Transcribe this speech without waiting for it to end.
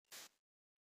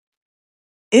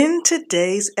In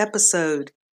today's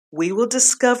episode, we will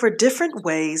discover different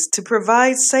ways to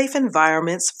provide safe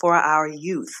environments for our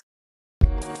youth.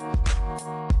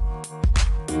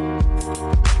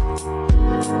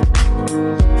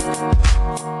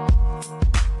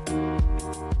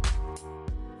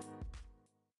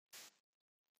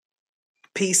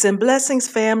 Peace and blessings,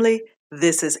 family.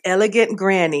 This is Elegant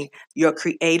Granny, your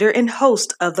creator and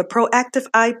host of the Proactive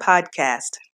Eye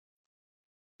podcast.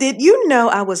 Did you know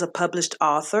I was a published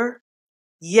author?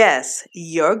 Yes,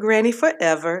 Your Granny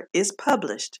Forever is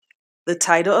published. The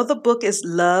title of the book is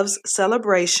Love's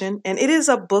Celebration, and it is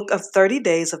a book of 30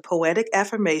 days of poetic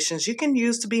affirmations you can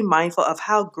use to be mindful of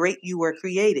how great you were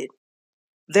created.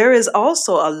 There is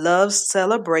also a Love's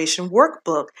Celebration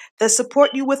workbook that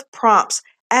support you with prompts,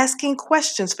 asking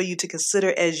questions for you to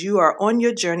consider as you are on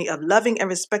your journey of loving and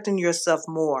respecting yourself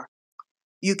more.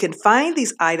 You can find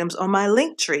these items on my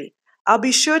Linktree. I'll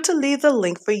be sure to leave the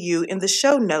link for you in the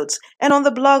show notes and on the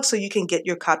blog so you can get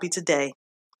your copy today.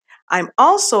 I'm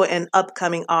also an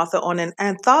upcoming author on an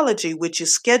anthology which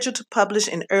is scheduled to publish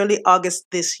in early August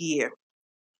this year.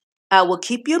 I will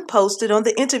keep you posted on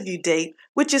the interview date,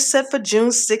 which is set for June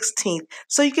 16th,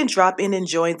 so you can drop in and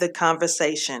join the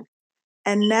conversation.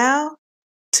 And now,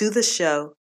 to the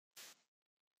show.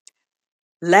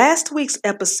 Last week's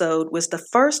episode was the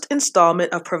first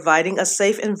installment of Providing a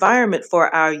Safe Environment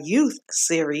for Our Youth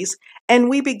series, and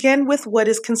we began with what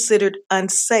is considered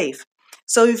unsafe.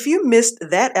 So if you missed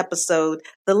that episode,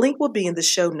 the link will be in the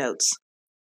show notes.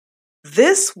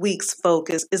 This week's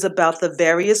focus is about the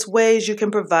various ways you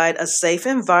can provide a safe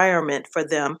environment for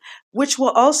them, which will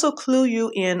also clue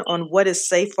you in on what is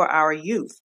safe for our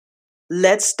youth.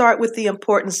 Let's start with the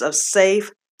importance of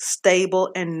safe,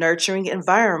 stable, and nurturing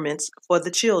environments for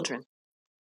the children.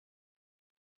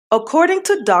 According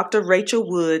to Dr. Rachel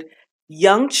Wood,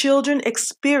 young children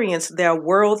experience their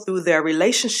world through their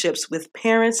relationships with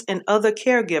parents and other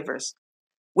caregivers.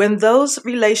 When those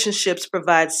relationships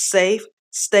provide safe,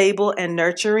 stable, and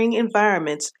nurturing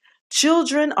environments,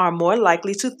 children are more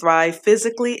likely to thrive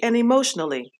physically and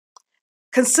emotionally.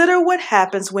 Consider what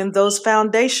happens when those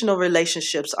foundational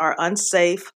relationships are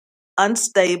unsafe,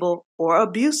 unstable, or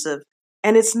abusive,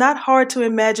 and it's not hard to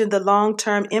imagine the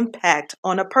long-term impact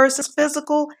on a person's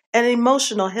physical and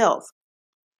emotional health.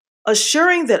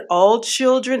 Assuring that all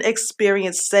children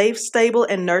experience safe, stable,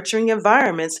 and nurturing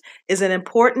environments is an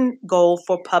important goal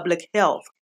for public health.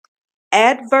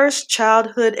 Adverse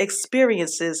childhood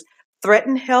experiences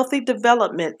threaten healthy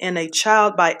development in a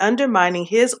child by undermining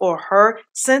his or her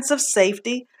sense of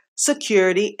safety,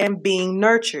 security, and being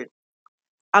nurtured.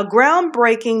 A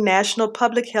groundbreaking national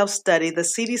public health study, the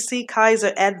CDC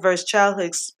Kaiser Adverse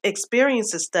Childhood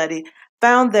Experiences Study,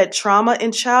 found that trauma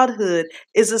in childhood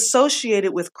is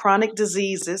associated with chronic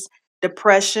diseases,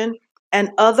 depression, and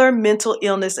other mental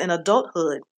illness in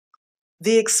adulthood.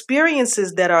 The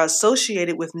experiences that are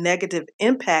associated with negative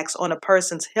impacts on a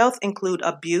person's health include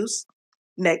abuse,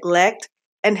 neglect,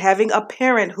 and having a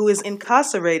parent who is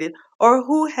incarcerated or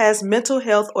who has mental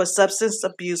health or substance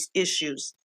abuse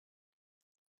issues.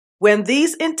 When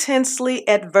these intensely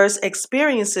adverse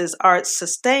experiences are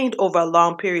sustained over a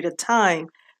long period of time,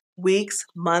 weeks,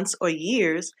 months, or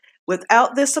years,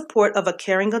 without the support of a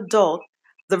caring adult,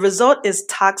 the result is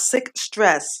toxic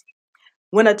stress.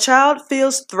 When a child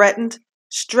feels threatened,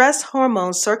 stress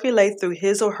hormones circulate through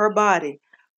his or her body.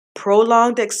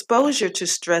 Prolonged exposure to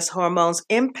stress hormones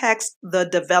impacts the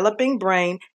developing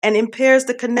brain and impairs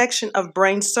the connection of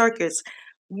brain circuits,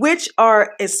 which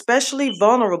are especially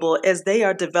vulnerable as they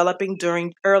are developing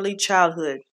during early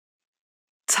childhood.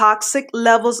 Toxic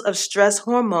levels of stress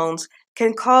hormones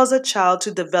can cause a child to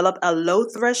develop a low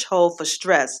threshold for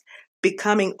stress,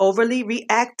 becoming overly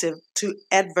reactive to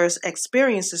adverse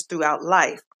experiences throughout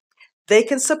life. They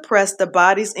can suppress the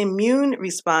body's immune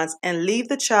response and leave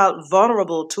the child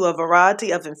vulnerable to a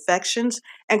variety of infections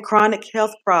and chronic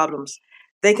health problems.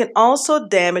 They can also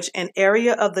damage an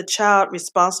area of the child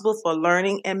responsible for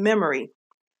learning and memory,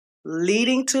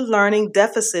 leading to learning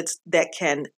deficits that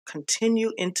can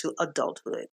continue into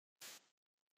adulthood.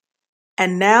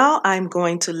 And now I'm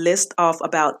going to list off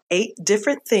about 8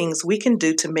 different things we can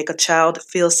do to make a child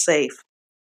feel safe.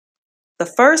 The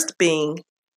first being,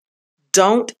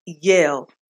 don't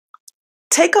yell.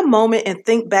 Take a moment and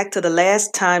think back to the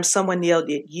last time someone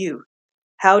yelled at you.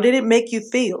 How did it make you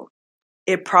feel?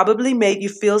 It probably made you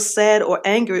feel sad or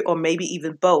angry or maybe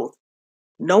even both.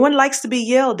 No one likes to be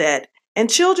yelled at, and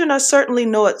children are certainly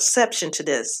no exception to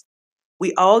this.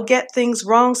 We all get things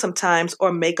wrong sometimes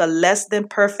or make a less than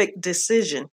perfect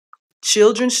decision.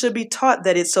 Children should be taught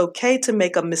that it's okay to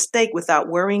make a mistake without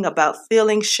worrying about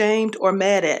feeling shamed or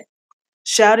mad at.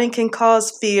 Shouting can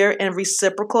cause fear and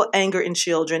reciprocal anger in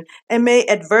children and may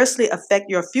adversely affect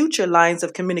your future lines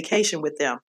of communication with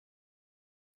them.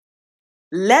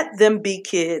 Let them be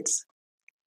kids.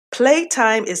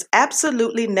 Playtime is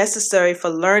absolutely necessary for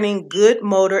learning good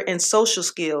motor and social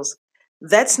skills.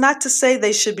 That's not to say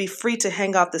they should be free to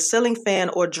hang off the ceiling fan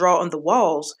or draw on the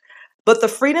walls, but the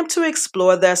freedom to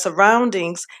explore their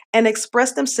surroundings and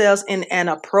express themselves in an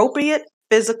appropriate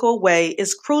physical way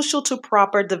is crucial to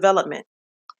proper development.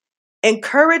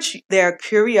 Encourage their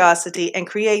curiosity and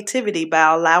creativity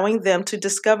by allowing them to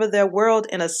discover their world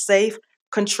in a safe,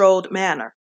 controlled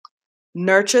manner.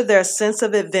 Nurture their sense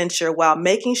of adventure while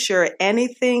making sure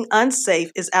anything unsafe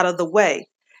is out of the way.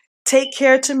 Take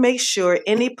care to make sure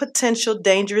any potential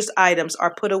dangerous items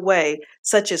are put away,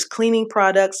 such as cleaning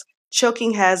products,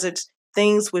 choking hazards,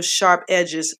 things with sharp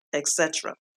edges,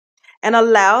 etc. And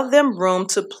allow them room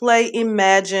to play,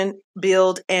 imagine,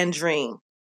 build, and dream.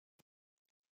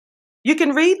 You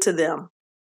can read to them.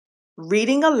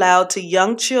 Reading aloud to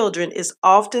young children is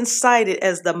often cited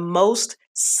as the most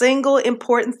single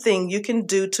important thing you can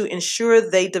do to ensure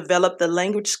they develop the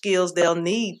language skills they'll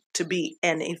need to be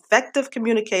an effective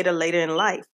communicator later in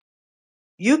life.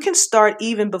 You can start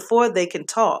even before they can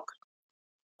talk.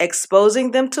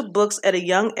 Exposing them to books at a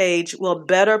young age will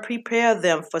better prepare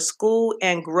them for school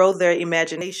and grow their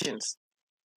imaginations.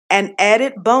 An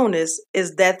added bonus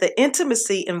is that the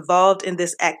intimacy involved in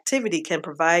this activity can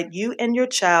provide you and your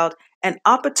child an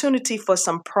opportunity for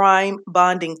some prime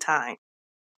bonding time.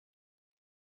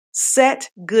 Set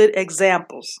good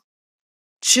examples.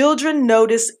 Children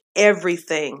notice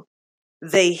everything.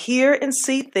 They hear and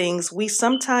see things we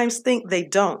sometimes think they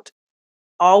don't.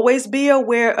 Always be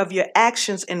aware of your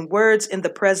actions and words in the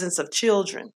presence of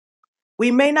children. We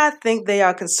may not think they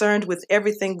are concerned with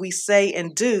everything we say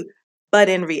and do, but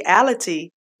in reality,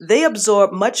 they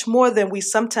absorb much more than we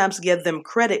sometimes give them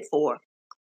credit for.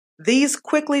 These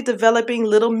quickly developing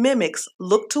little mimics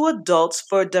look to adults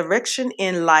for direction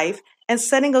in life, and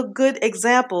setting a good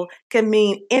example can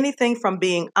mean anything from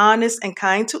being honest and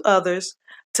kind to others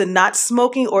to not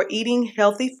smoking or eating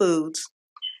healthy foods.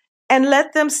 And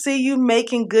let them see you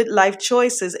making good life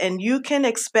choices, and you can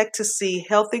expect to see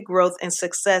healthy growth and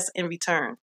success in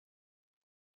return.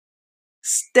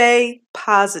 Stay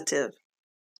positive.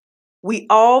 We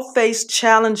all face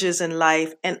challenges in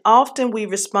life, and often we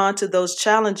respond to those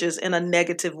challenges in a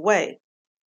negative way.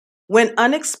 When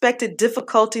unexpected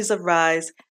difficulties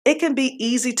arise, it can be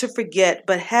easy to forget,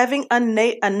 but having a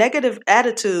negative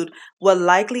attitude will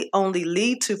likely only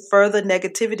lead to further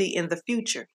negativity in the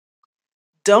future.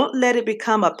 Don't let it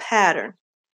become a pattern.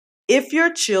 If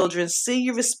your children see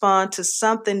you respond to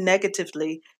something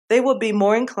negatively, they will be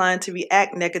more inclined to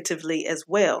react negatively as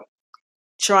well.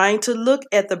 Trying to look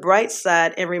at the bright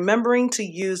side and remembering to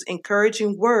use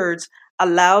encouraging words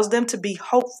allows them to be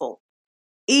hopeful.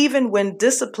 Even when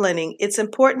disciplining, it's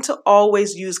important to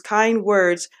always use kind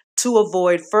words to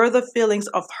avoid further feelings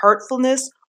of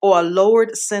hurtfulness or a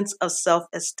lowered sense of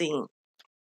self-esteem.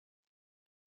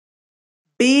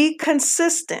 Be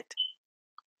consistent.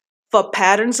 For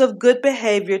patterns of good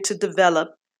behavior to develop,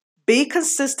 be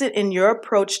consistent in your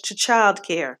approach to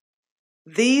childcare.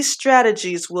 These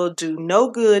strategies will do no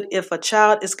good if a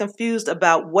child is confused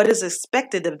about what is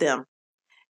expected of them.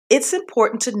 It's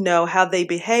important to know how they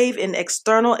behave in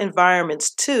external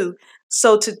environments too,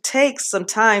 so to take some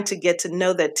time to get to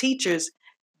know their teachers,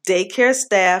 daycare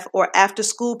staff, or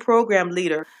after-school program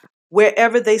leader,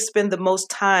 wherever they spend the most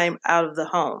time out of the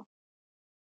home.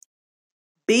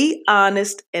 Be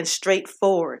honest and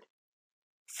straightforward.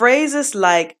 Phrases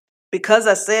like, "because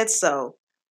I said so,"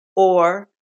 or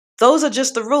 "those are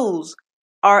just the rules,"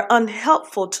 are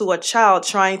unhelpful to a child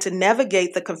trying to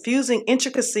navigate the confusing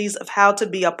intricacies of how to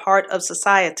be a part of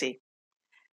society.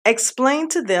 Explain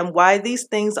to them why these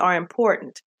things are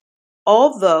important.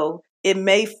 Although it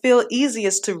may feel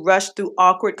easiest to rush through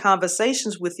awkward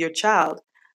conversations with your child,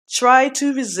 try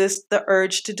to resist the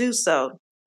urge to do so.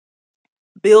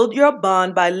 Build your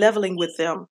bond by leveling with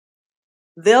them.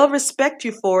 They'll respect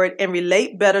you for it and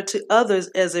relate better to others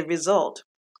as a result.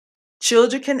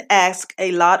 Children can ask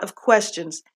a lot of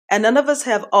questions, and none of us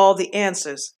have all the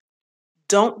answers.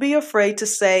 Don't be afraid to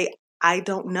say, "I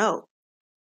don't know."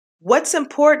 What's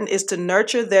important is to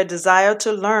nurture their desire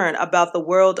to learn about the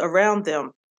world around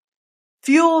them.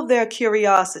 Fuel their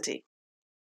curiosity.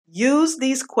 Use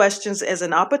these questions as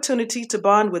an opportunity to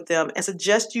bond with them and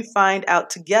suggest you find out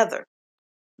together.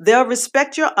 They'll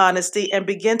respect your honesty and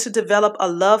begin to develop a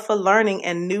love for learning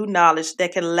and new knowledge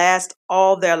that can last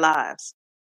all their lives.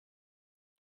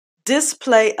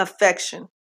 Display affection.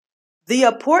 The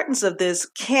importance of this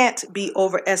can't be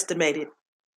overestimated.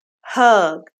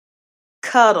 Hug,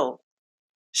 Cuddle.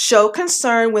 Show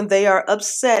concern when they are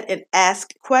upset and ask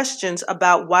questions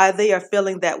about why they are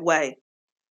feeling that way.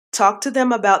 Talk to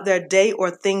them about their day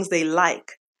or things they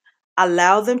like.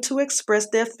 Allow them to express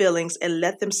their feelings and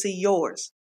let them see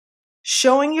yours.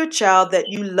 Showing your child that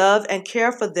you love and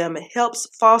care for them helps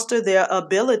foster their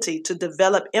ability to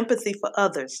develop empathy for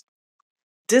others.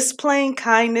 Displaying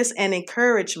kindness and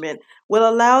encouragement will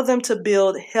allow them to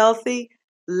build healthy,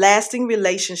 lasting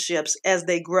relationships as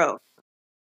they grow.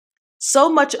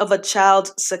 So much of a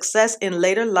child's success in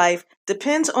later life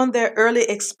depends on their early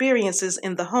experiences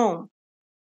in the home.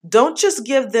 Don't just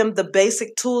give them the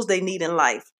basic tools they need in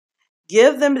life.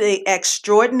 Give them the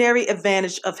extraordinary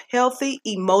advantage of healthy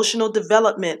emotional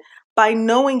development by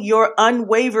knowing your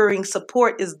unwavering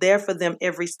support is there for them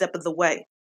every step of the way.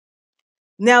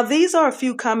 Now, these are a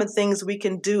few common things we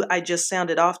can do I just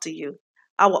sounded off to you.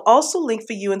 I will also link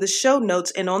for you in the show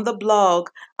notes and on the blog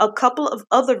a couple of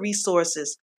other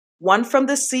resources, one from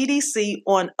the CDC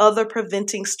on other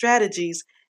preventing strategies,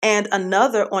 and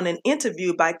another on an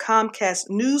interview by Comcast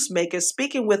newsmaker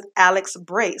speaking with Alex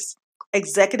Brace,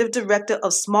 Executive Director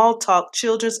of Small Talk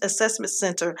Children's Assessment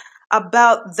Center,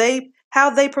 about how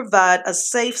they provide a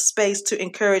safe space to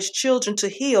encourage children to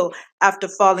heal after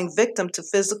falling victim to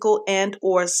physical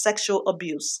and/or sexual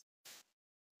abuse.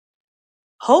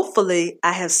 Hopefully,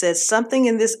 I have said something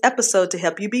in this episode to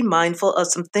help you be mindful of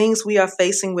some things we are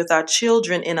facing with our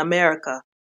children in America.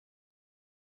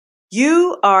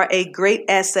 You are a great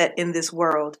asset in this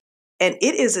world, and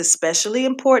it is especially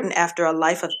important after a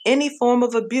life of any form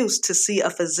of abuse to see a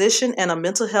physician and a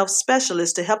mental health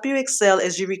specialist to help you excel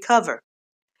as you recover.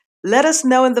 Let us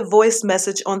know in the voice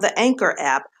message on the Anchor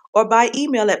app or by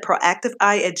email at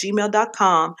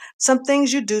proactiveeye@gmail.com some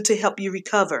things you do to help you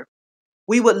recover.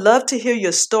 We would love to hear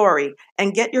your story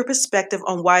and get your perspective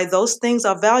on why those things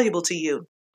are valuable to you.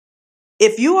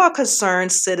 If you are a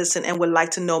concerned citizen and would like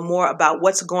to know more about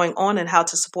what's going on and how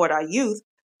to support our youth,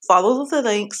 follow the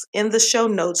links in the show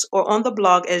notes or on the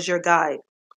blog as your guide.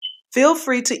 Feel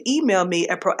free to email me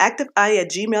at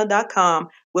proactiveeye@gmail.com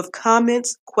with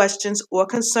comments, questions, or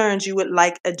concerns you would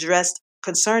like addressed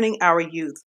concerning our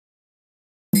youth.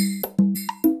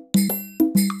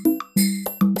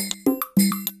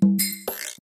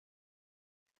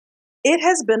 It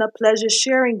has been a pleasure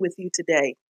sharing with you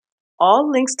today. All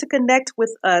links to connect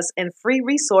with us and free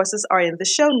resources are in the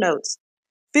show notes.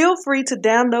 Feel free to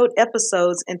download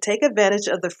episodes and take advantage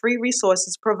of the free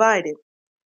resources provided.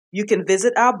 You can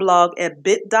visit our blog at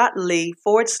bit.ly/PE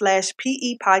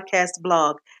podcast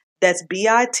blog. That's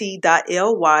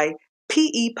bit.ly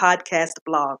PE podcast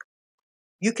blog.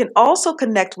 You can also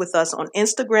connect with us on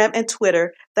Instagram and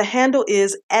Twitter. The handle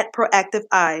is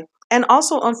 @ProactiveEye. And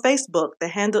also on Facebook, the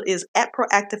handle is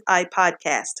 @ProactiveEye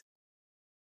Podcast.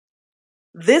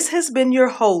 This has been your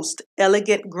host,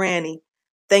 Elegant Granny.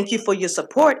 Thank you for your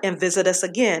support and visit us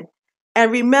again. And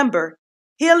remember,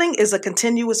 healing is a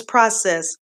continuous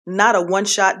process, not a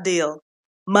one-shot deal.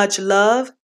 Much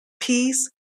love, peace,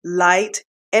 light,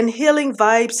 and healing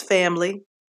vibes, family.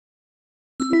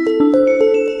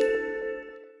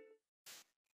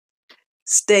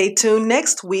 Stay tuned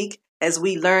next week as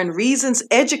we learn reasons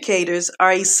educators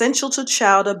are essential to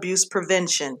child abuse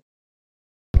prevention.